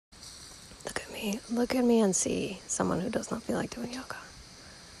Look at me and see someone who does not feel like doing yoga.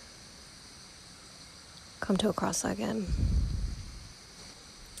 Come to a cross-legged.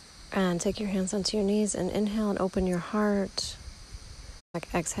 And take your hands onto your knees and inhale and open your heart.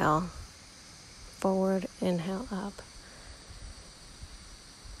 Exhale, forward, inhale up.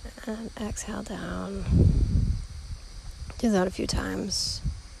 And exhale down. Do that a few times.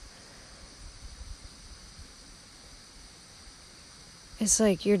 It's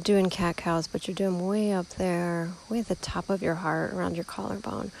like you're doing cat-cows, but you're doing way up there, way at the top of your heart, around your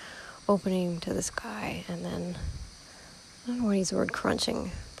collarbone, opening to the sky, and then, I don't want to use the word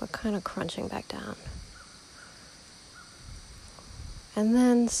crunching, but kind of crunching back down. And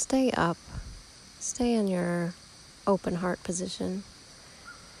then stay up. Stay in your open heart position.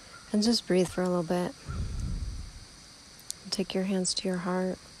 And just breathe for a little bit. Take your hands to your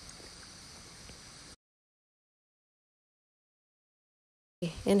heart.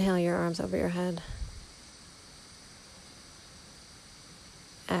 Inhale your arms over your head.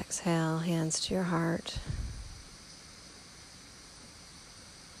 Exhale, hands to your heart.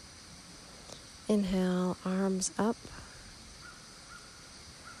 Inhale, arms up.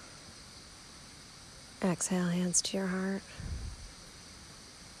 Exhale, hands to your heart.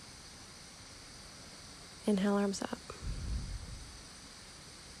 Inhale, arms up.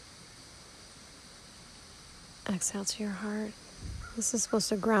 Exhale to your heart. This is supposed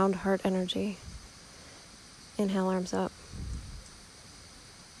to ground heart energy. Inhale, arms up.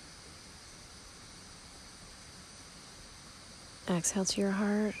 Exhale to your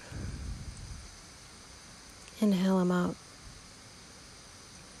heart. Inhale them up.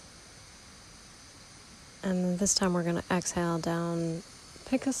 And this time we're going to exhale down.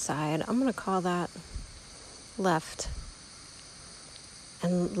 Pick a side. I'm going to call that left.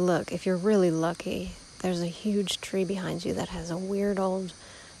 And look, if you're really lucky, there's a huge tree behind you that has a weird old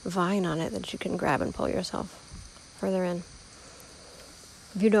vine on it that you can grab and pull yourself further in.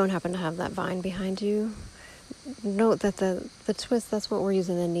 If you don't happen to have that vine behind you, note that the twist, that's what we're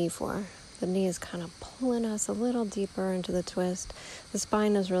using the knee for. The knee is kind of pulling us a little deeper into the twist. The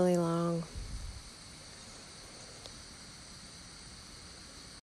spine is really long.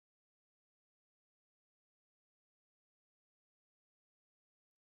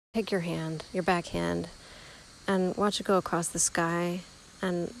 Take your hand, your back hand, and watch it go across the sky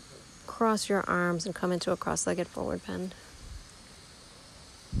and cross your arms and come into a cross-legged forward bend.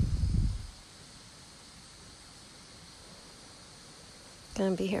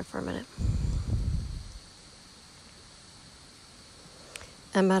 Gonna be here for a minute.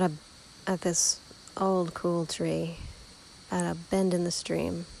 I'm at this old cool tree at a bend in the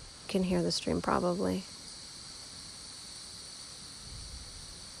stream. You can hear the stream probably.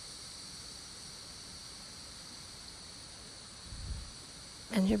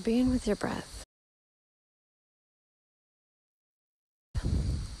 And you're being with your breath.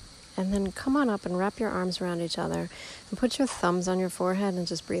 And then come on up and wrap your arms around each other and put your thumbs on your forehead and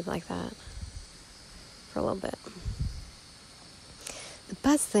just breathe like that for a little bit. The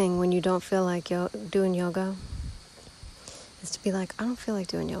best thing when you don't feel like doing yoga is to be like, I don't feel like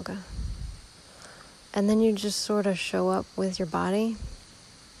doing yoga. And then you just sort of show up with your body,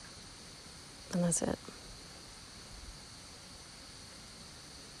 and that's it.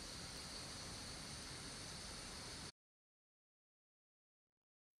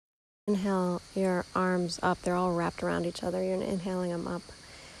 Inhale your arms up. They're all wrapped around each other. You're inhaling them up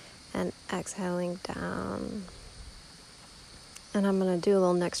and exhaling down. And I'm going to do a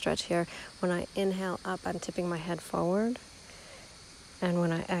little neck stretch here. When I inhale up, I'm tipping my head forward. And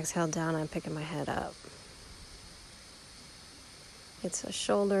when I exhale down, I'm picking my head up. It's a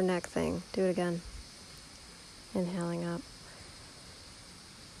shoulder neck thing. Do it again. Inhaling up.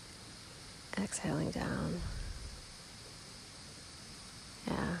 Exhaling down.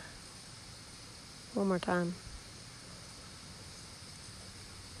 Yeah. One more time.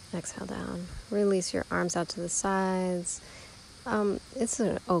 Exhale down. Release your arms out to the sides. It's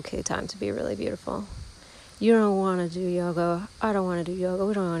an okay time to be really beautiful. You don't want to do yoga. I don't want to do yoga.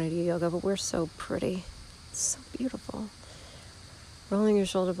 We don't want to do yoga, but we're so pretty. It's so beautiful. Rolling your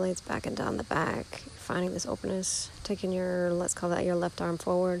shoulder blades back and down the back. Finding this openness. Taking your, let's call that your left arm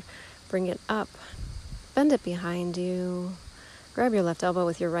forward. Bring it up. Bend it behind you. Grab your left elbow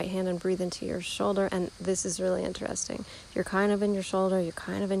with your right hand and breathe into your shoulder. And this is really interesting. You're kind of in your shoulder. You're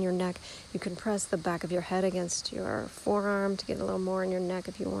kind of in your neck. You can press the back of your head against your forearm to get a little more in your neck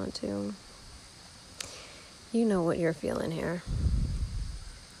if you want to. You know what you're feeling here.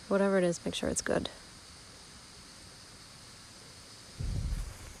 Whatever it is, make sure it's good.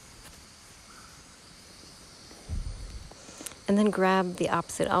 And then grab the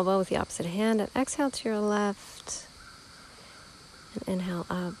opposite elbow with the opposite hand and exhale to your left. And inhale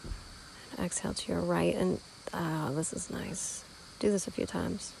up. And exhale to your right. And this is nice. Do this a few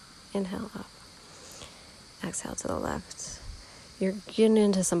times. Inhale up. Exhale to the left. You're getting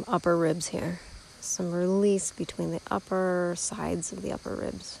into some upper ribs here. Some release between the upper sides of the upper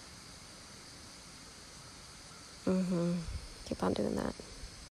ribs. Keep on doing that.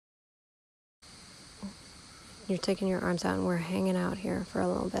 You're taking your arms out and we're hanging out here for a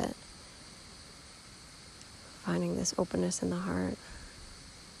little bit. Finding this openness in the heart.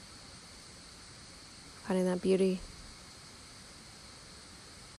 Finding that beauty.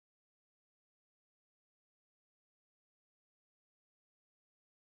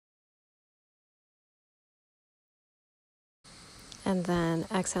 And then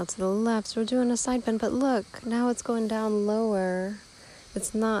exhale to the left. So we're doing a side bend, but look, now it's going down lower.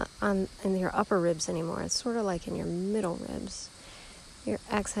 It's not in your upper ribs anymore. It's sort of like in your middle ribs. You're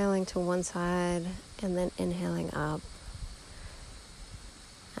exhaling to one side and then inhaling up.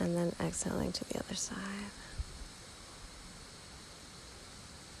 And then exhaling to the other side.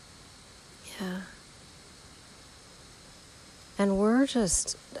 Yeah. And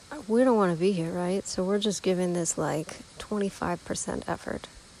we don't want to be here, right? So we're just giving this like 25% effort.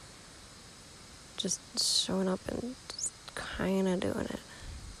 Just showing up and just kind of doing it.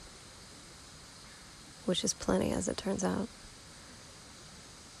 Which is plenty, as it turns out.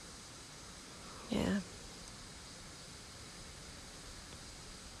 Yeah.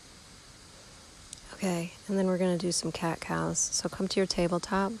 Okay, and then we're going to do some cat-cows. So come to your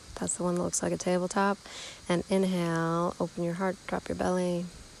tabletop. That's the one that looks like a tabletop. And inhale, open your heart, drop your belly,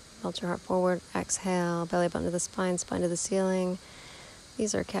 melt your heart forward. Exhale, belly button to the spine to the ceiling.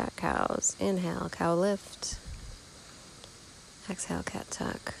 These are cat-cows. Inhale, cow lift. Exhale, cat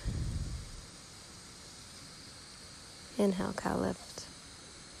tuck. Inhale, cow lift.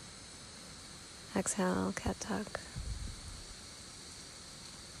 Exhale, cat tuck.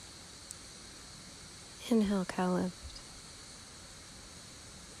 Inhale, cow lift.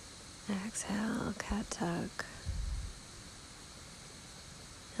 Exhale, cat tuck.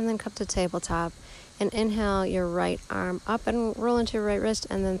 And then come to tabletop. And inhale your right arm up and roll into your right wrist.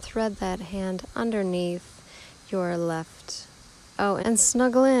 And then thread that hand underneath your left. Oh, and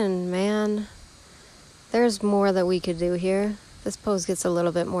snuggle in, man. There's more that we could do here. This pose gets a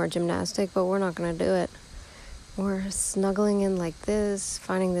little bit more gymnastic, but we're not going to do it. We're snuggling in like this,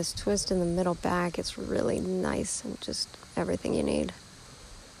 finding this twist in the middle back. It's really nice and just everything you need.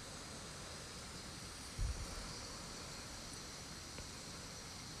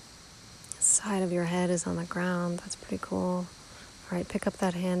 The side of your head is on the ground. That's pretty cool. All right, pick up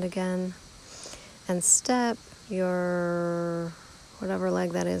that hand again and step your whatever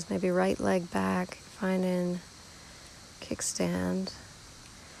leg that is, maybe right leg back, finding kickstand.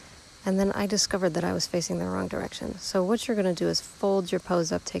 And then I discovered that I was facing the wrong direction. So what you're going to do is fold your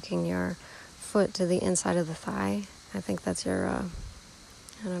pose up, taking your foot to the inside of the thigh. I think that's your,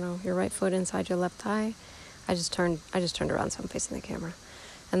 your right foot inside your left thigh. I just turned around, so I'm facing the camera.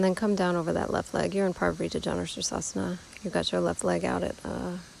 And then come down over that left leg. You're in quarintention savasana. You got your left leg out at,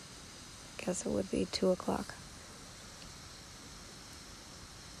 I guess it would be 2 o'clock.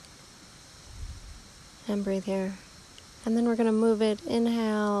 And breathe here. And then we're going to move it.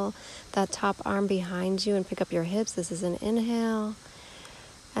 Inhale that top arm behind you and pick up your hips. This is an inhale.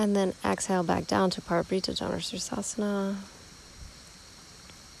 And then exhale back down to quarintention savasana.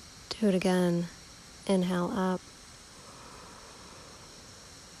 Do it again. Inhale up.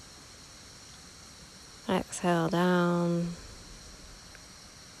 Exhale down.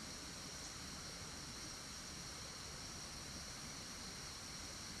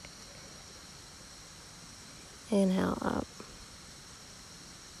 Inhale up.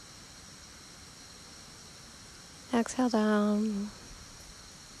 Exhale down.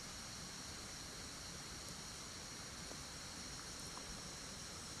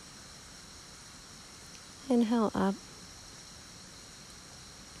 Inhale up.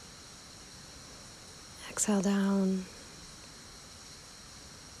 Exhale down.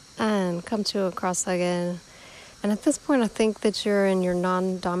 And come to a cross-legged. And at this point, I think that you're in your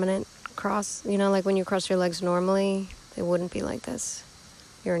non-dominant cross. You know, like when you cross your legs normally, they wouldn't be like this.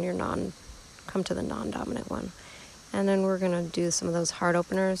 You're in your come to the non-dominant one. And then we're going to do some of those heart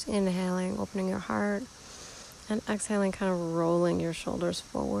openers. Inhaling, opening your heart. And exhaling, kind of rolling your shoulders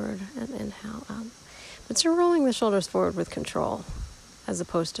forward. And inhale up. But you're rolling the shoulders forward with control, as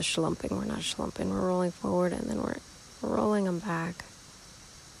opposed to schlumping. We're not schlumping. We're rolling forward, and then we're rolling them back.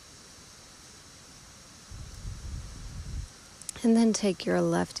 And then take your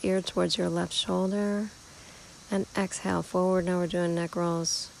left ear towards your left shoulder And exhale forward. Now we're doing neck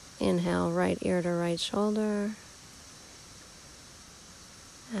rolls. Inhale, right ear to right shoulder.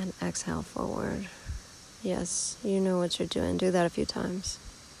 And exhale forward. Yes, you know what you're doing. Do that a few times.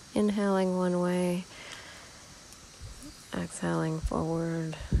 Inhaling one way. Exhaling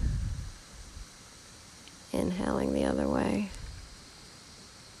forward. Inhaling the other way.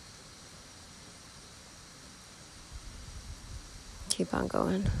 Keep on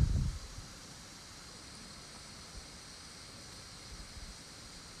going.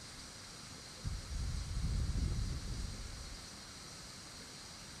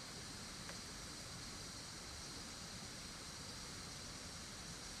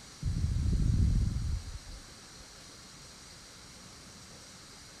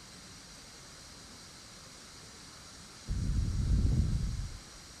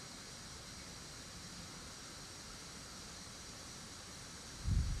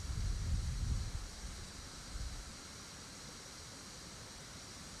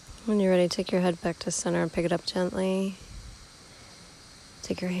 When you're ready, take your head back to center and pick it up gently.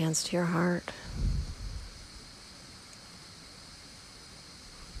 Take your hands to your heart.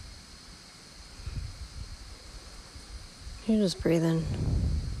 You're just breathing.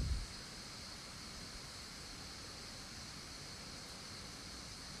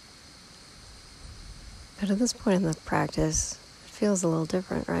 But at this point in the practice, it feels a little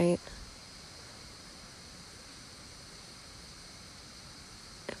different, right?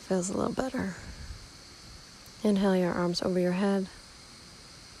 It feels a little better. Inhale your arms over your head.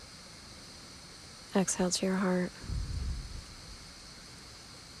 Exhale to your heart.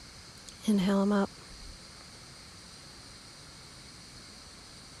 Inhale them up.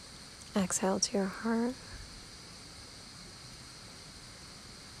 Exhale to your heart.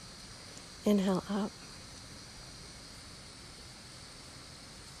 Inhale up.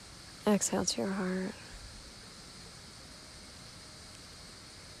 Exhale to your heart.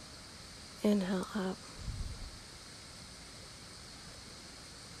 Inhale up.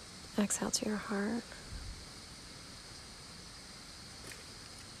 Exhale to your heart.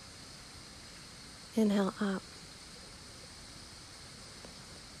 Inhale up.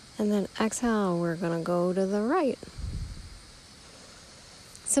 And then exhale, we're going to go to the right.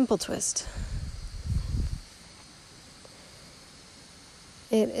 Simple twist.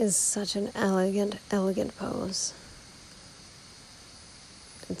 It is such an elegant, elegant pose.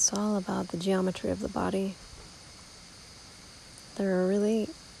 It's all about the geometry of the body. There are really,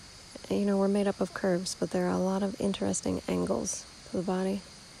 we're made up of curves, but there are a lot of interesting angles to the body.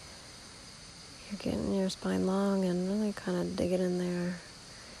 You're getting your spine long and really kind of dig it in there.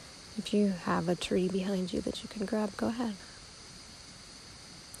 If you have a tree behind you that you can grab, go ahead.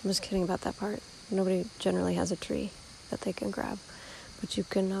 I'm just kidding about that part. Nobody generally has a tree that they can grab. But you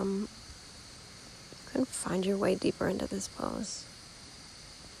can find your way deeper into this pose.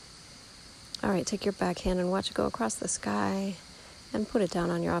 All right, take your back hand and watch it go across the sky and put it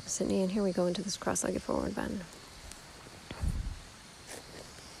down on your opposite knee. And here we go into this cross-legged forward bend.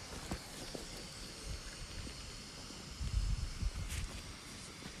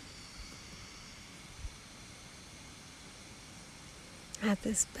 At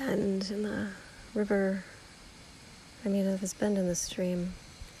this bend in the river, at this bend in the stream,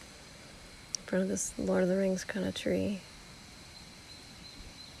 in front of this Lord of the Rings kind of tree,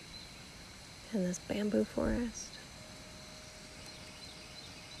 in this bamboo forest.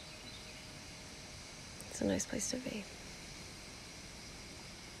 It's a nice place to be.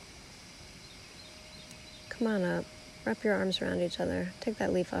 Come on up, wrap your arms around each other, take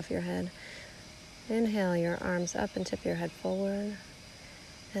that leaf off your head. Inhale your arms up and tip your head forward.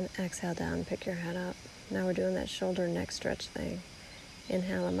 And exhale down, pick your head up. Now we're doing that shoulder neck stretch thing.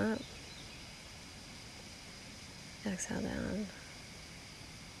 Inhale them up. Exhale down.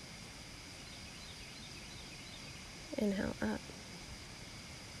 Inhale up.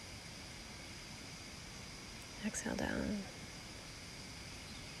 Exhale down.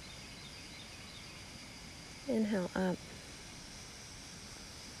 Inhale up.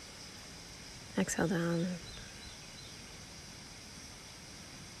 Exhale down.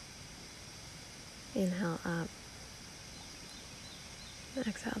 Inhale up.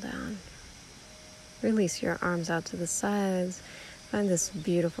 Exhale down. Release your arms out to the sides. Find this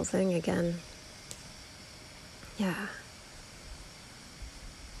beautiful thing again. Yeah.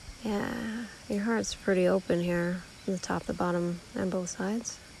 Your heart's pretty open here from the top, the bottom, and both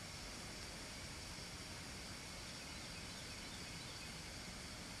sides.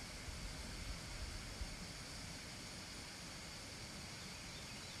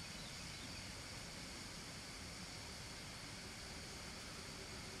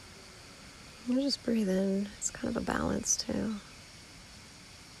 You just breathe in. It's kind of a balance too.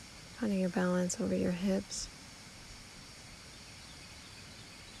 Finding your balance over your hips.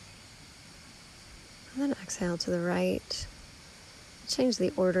 And then exhale to the right. Change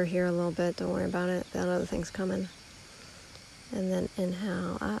the order here a little bit. Don't worry about it. That other thing's coming. And then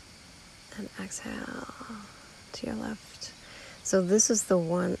inhale up and exhale to your left. So this is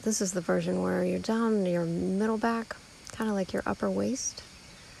the version where you're down your middle back, kind of like your upper waist.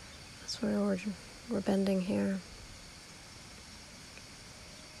 That's where we're bending here.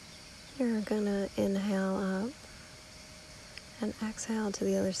 You're gonna inhale up and exhale to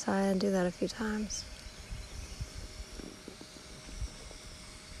the other side. Do that a few times.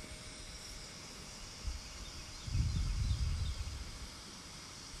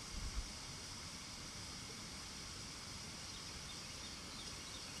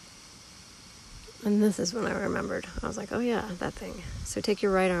 And this is when I remembered. I was like, oh yeah, that thing. So take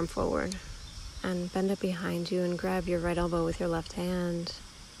your right arm forward and bend it behind you and grab your right elbow with your left hand,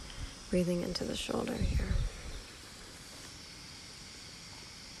 breathing into the shoulder here.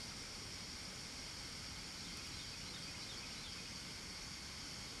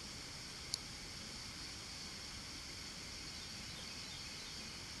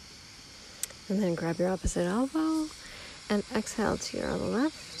 And then grab your opposite elbow and exhale to your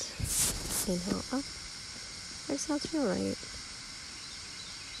left. Inhale up, exhale to your right.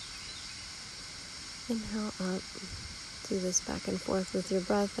 Inhale up. Do this back and forth with your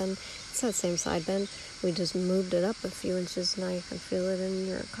breath, and it's that same side bend. We just moved it up a few inches. Now you can feel it in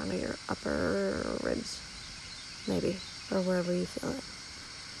your kind of your upper ribs, maybe, or wherever you feel it.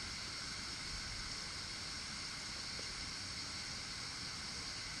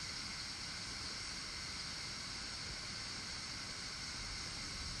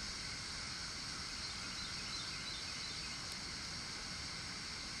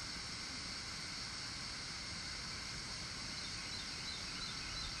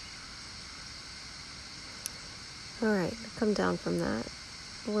 All right, come down from that.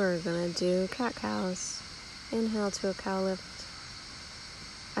 We're gonna do cat-cows. Inhale to a cow lift.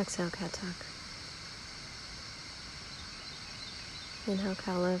 Exhale, cat tuck. Inhale,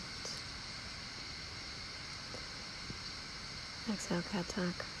 cow lift. Exhale, cat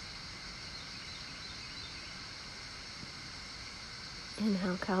tuck.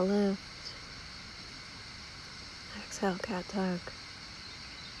 Inhale, cow lift. Exhale, cat tuck.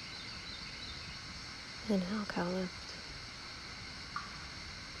 Inhale, cow lift.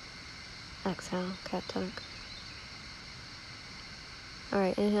 Exhale, cat tuck. All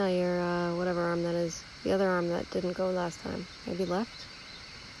right, inhale your whatever arm that is. The other arm that didn't go last time. Maybe left.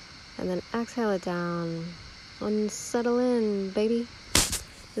 And then exhale it down. And settle in, baby.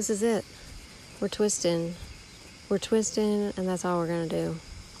 This is it. We're twisting. We're twisting, and that's all we're going to do.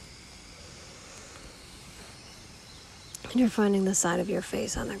 And you're finding the side of your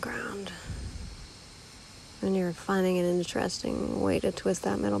face on the ground. And you're finding an interesting way to twist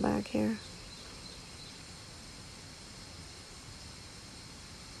that middle back here.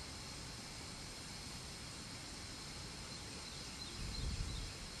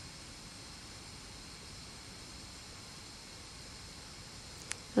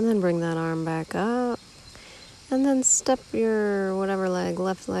 And then bring that arm back up. And then step your whatever leg,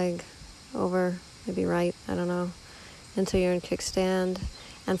 left leg over, maybe right, I don't know, until you're in kickstand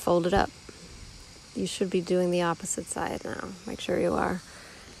and fold it up. You should be doing the opposite side now. Make sure you are.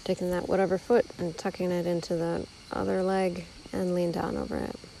 Taking that whatever foot and tucking it into the other leg and lean down over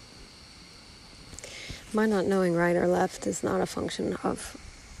it. My not knowing right or left is not a function of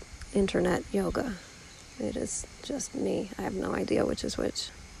internet yoga. It is just me. I have no idea which is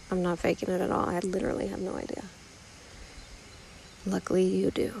which. I'm not faking it at all. I literally have no idea. Luckily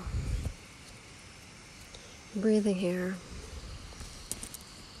you do. Breathing here.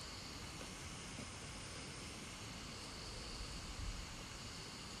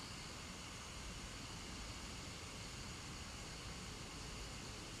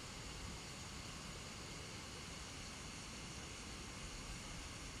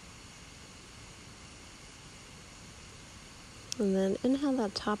 And then inhale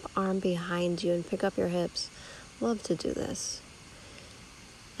that top arm behind you and pick up your hips. Love to do this.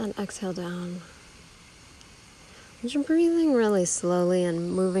 And exhale down. And you're breathing really slowly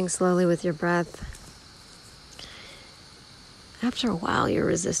and moving slowly with your breath. After a while, your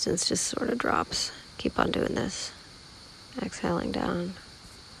resistance just sort of drops. Keep on doing this. Exhaling down.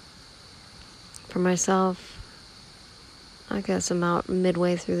 For myself, I guess I'm out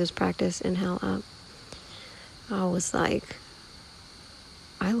midway through this practice. Inhale up. I was like,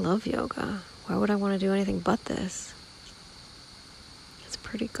 I love yoga. Why would I want to do anything but this? It's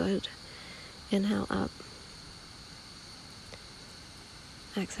pretty good. Inhale up.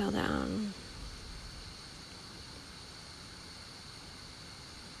 Exhale down.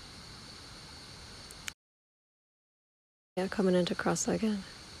 Yeah, coming into cross-legged.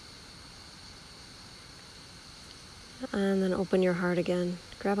 And then open your heart again.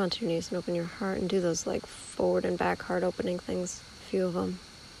 Grab onto your knees and open your heart and do those like forward and back heart opening things. A few of them.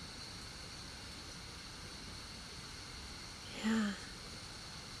 Yeah.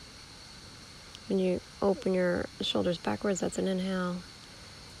 When you open your shoulders backwards, that's an inhale.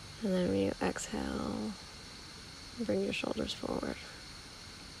 And then when you exhale, bring your shoulders forward.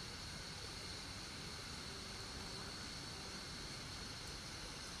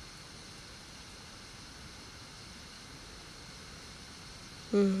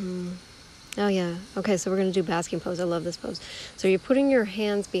 Oh yeah. Okay, so we're going to do basking pose. I love this pose. So you're putting your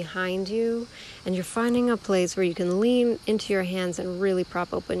hands behind you and you're finding a place where you can lean into your hands and really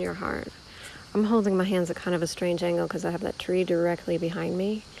prop open your heart. I'm holding my hands at kind of a strange angle because I have that tree directly behind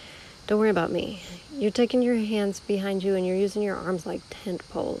me. Don't worry about me. You're taking your hands behind you and you're using your arms like tent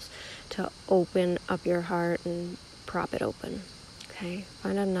poles to open up your heart and prop it open. Okay?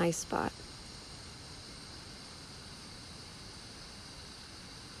 Find a nice spot.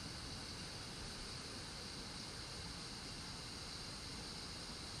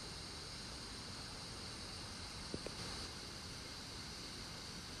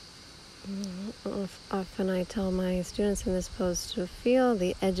 Often I tell my students in this pose to feel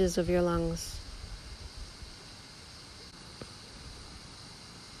the edges of your lungs.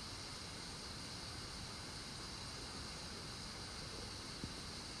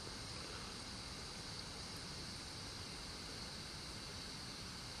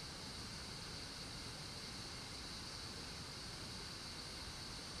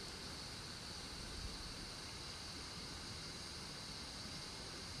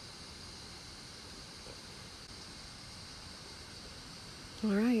 All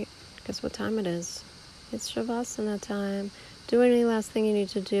right, guess what time it is? It's Shavasana time. Do any last thing you need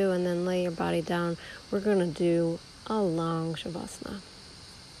to do and then lay your body down. We're going to do a long Shavasana.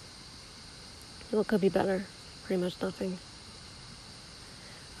 What could be better? Pretty much nothing.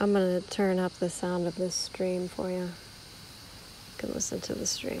 I'm going to turn up the sound of this stream for you. You can listen to the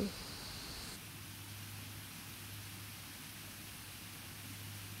stream.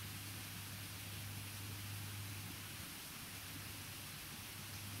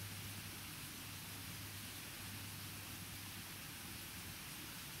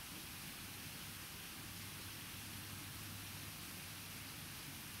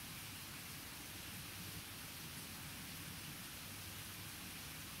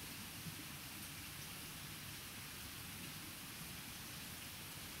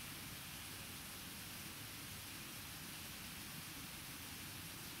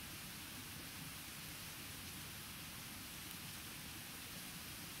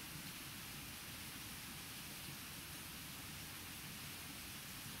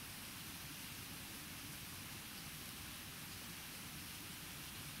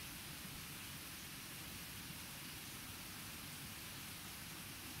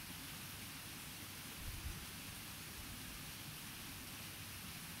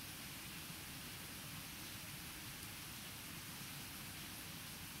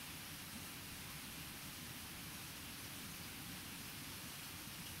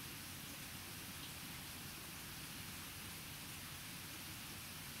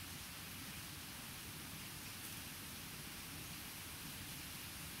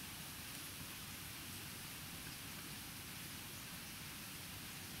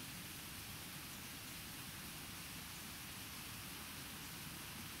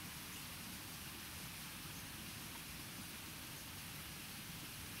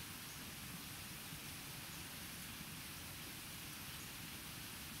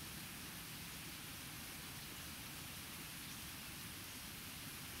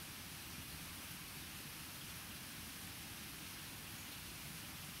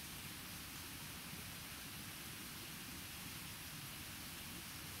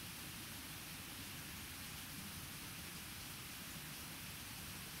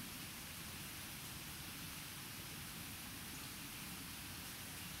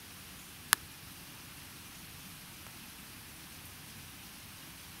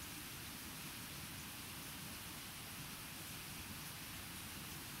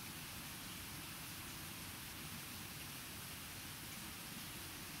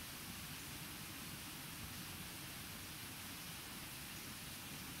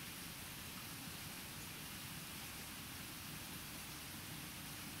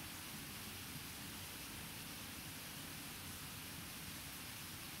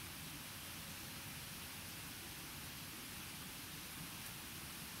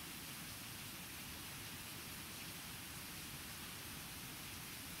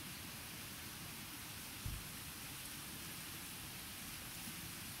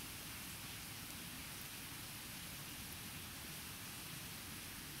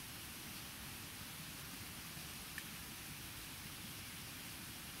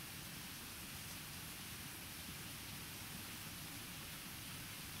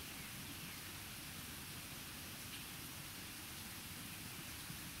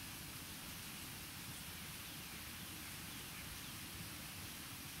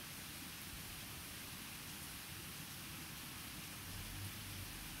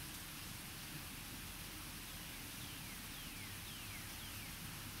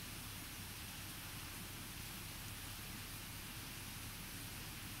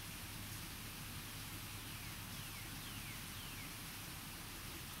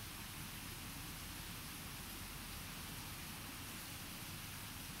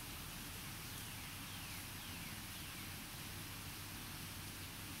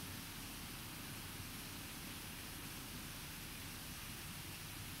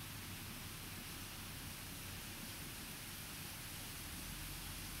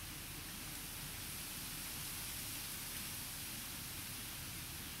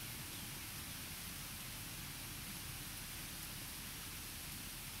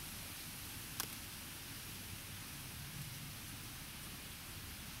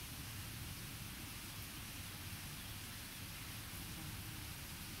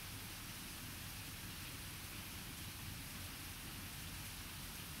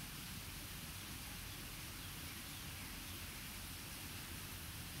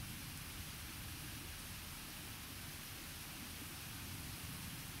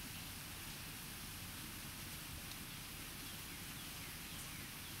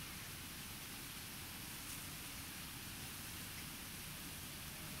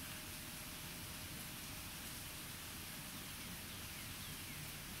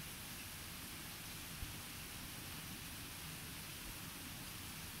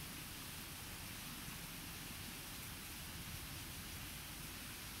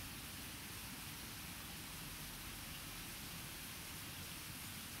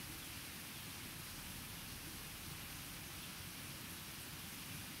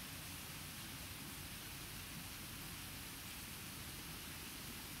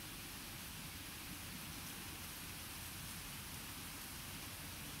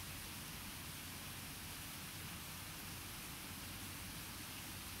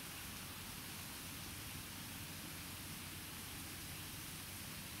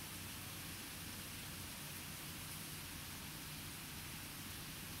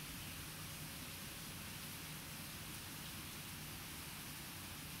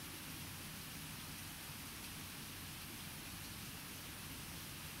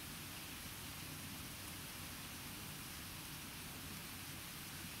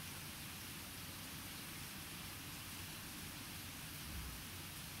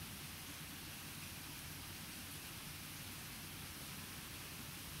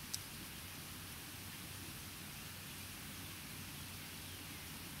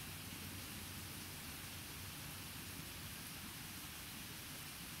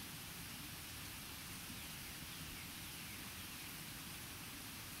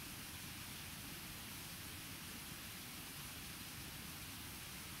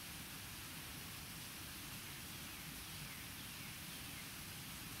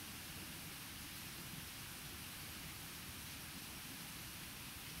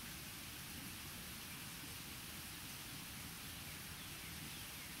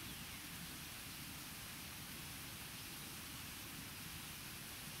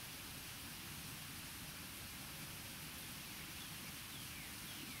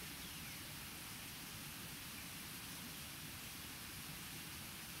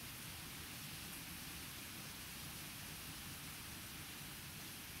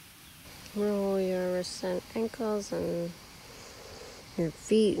 Roll your wrists and ankles and your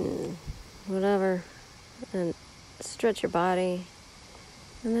feet and whatever, and stretch your body.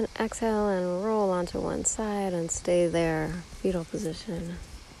 And then exhale and roll onto one side and stay there, fetal position.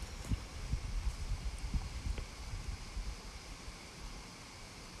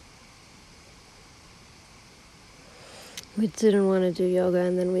 We didn't want to do yoga,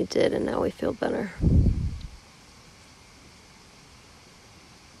 and then we did, and now we feel better.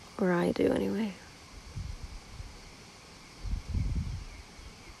 Or I do anyway.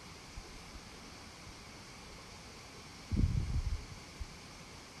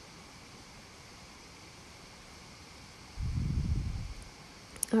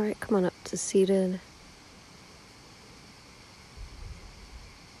 All right, come on up to seated.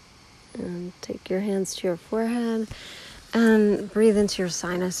 And take your hands to your forehead and breathe into your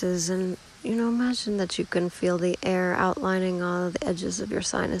sinuses. And, imagine that you can feel the air outlining all of the edges of your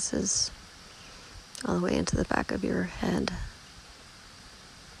sinuses all the way into the back of your head.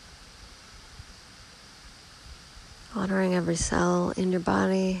 Honoring every cell in your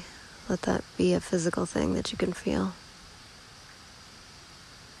body. Let that be a physical thing that you can feel.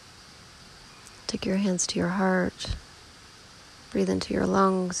 Take your hands to your heart. Breathe into your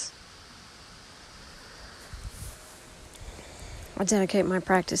lungs. I dedicate my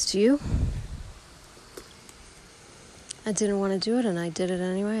practice to you. I didn't want to do it, and I did it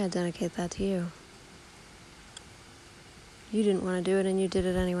anyway. I dedicate that to you. You didn't want to do it, and you did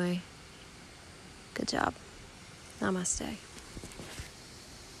it anyway. Good job. Namaste.